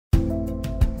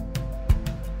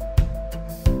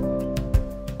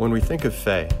When we think of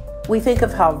Fay, we think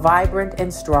of how vibrant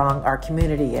and strong our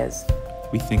community is.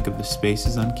 We think of the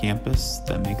spaces on campus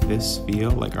that make this feel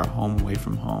like our home away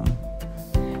from home.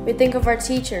 We think of our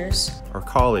teachers, our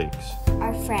colleagues,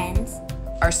 our friends,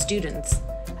 our students,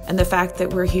 and the fact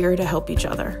that we're here to help each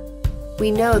other. We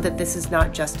know that this is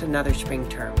not just another spring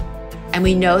term. And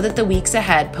we know that the weeks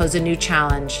ahead pose a new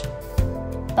challenge.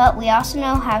 But we also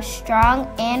know how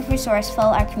strong and resourceful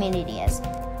our community is.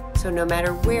 So no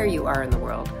matter where you are in the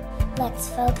world, let's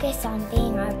focus on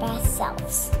being our best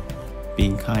selves.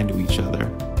 Being kind to each other.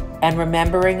 And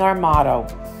remembering our motto,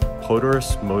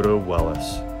 Poteris Moto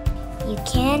Velis. You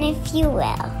can if you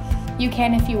will. You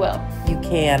can if you will. You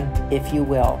can if you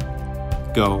will.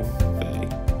 Go,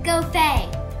 Fay. Go, Fay.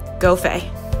 Go,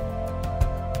 Fay.